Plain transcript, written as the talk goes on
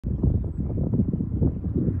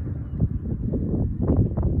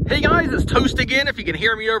Hey guys, it's Toast again. If you can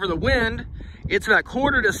hear me over the wind, it's about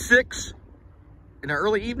 5:45 in the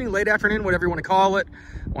early evening, late afternoon, whatever you want to call it,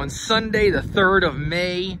 on Sunday, the 3rd of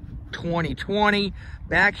May, 2020,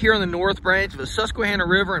 back here on the North Branch of the Susquehanna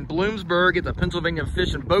River in Bloomsburg at the Pennsylvania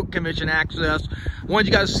Fish and Boat Commission access. I wanted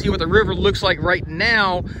you guys to see what the river looks like right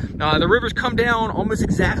now. The river's come down almost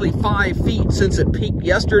exactly 5 feet since it peaked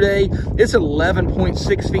yesterday. It's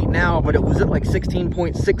 11.6 feet now, but it was at like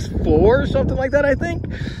 16.64 or something like that, I think,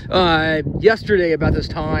 yesterday about this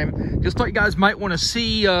time. Just thought you guys might want to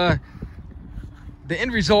see the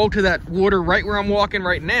end result of that water right where I'm walking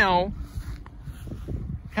right now.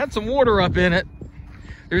 Had some water up in it.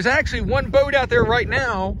 There's actually one boat out there right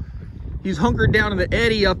now. He's hunkered down in the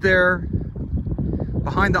eddy up there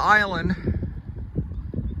behind the island.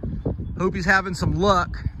 Hope he's having some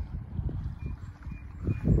luck.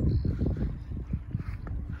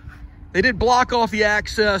 They did block off the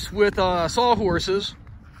access with sawhorses.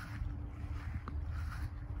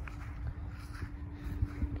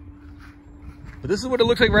 But this is what it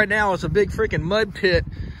looks like right now. It's a big freaking mud pit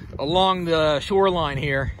along the shoreline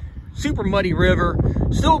here. Super muddy river,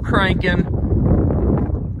 still cranking.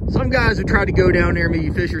 Some guys have tried to go down there, maybe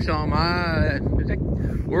fish or something.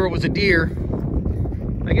 Or it was a deer.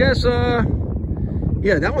 I guess,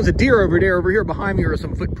 yeah, that was a deer over there. Over here behind me are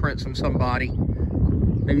some footprints from somebody.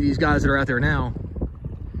 Maybe these guys that are out there now.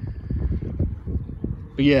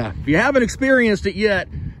 But yeah, if you haven't experienced it yet,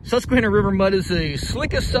 Susquehanna River mud is the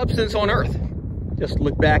slickest substance on earth. Just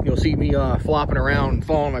look back and you'll see me flopping around and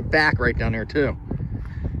falling on my back right down there too.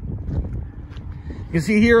 You can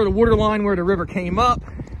see here the water line where the river came up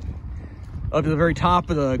to the very top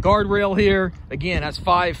of the guardrail here. Again, that's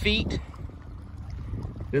 5 feet.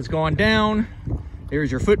 It's gone down. There's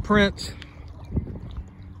your footprints.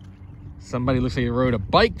 Somebody looks like he rode a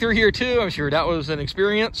bike through here too. I'm sure that was an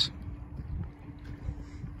experience.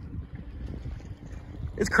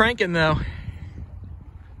 It's cranking though.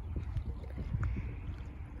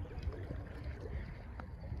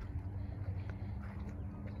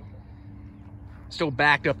 Still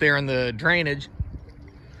backed up there in the drainage.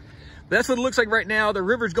 That's what it looks like right now. The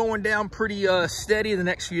river's going down pretty steady in the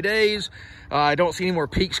next few days. I don't see any more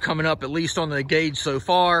peaks coming up, at least on the gauge so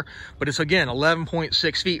far. But it's, again,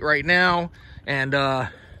 11.6 feet right now. And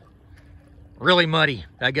really muddy.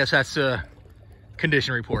 I guess that's a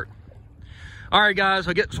condition report. All right, guys,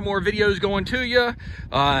 I'll get some more videos going to you.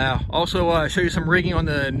 Also, show you some rigging on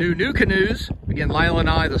the new canoes. Again, Lila and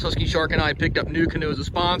I, the Susky Shark and I, picked up New Canoe as a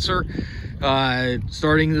sponsor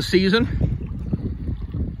starting this season.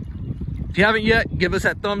 If you haven't yet, give us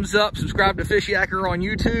that thumbs up. Subscribe to Fishyaker on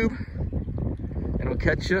YouTube. And we'll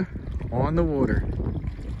catch you on the water.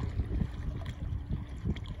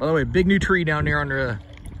 By the way, big new tree down there under the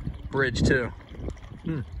bridge, too.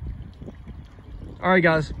 All right,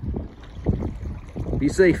 guys. Be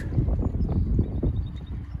safe.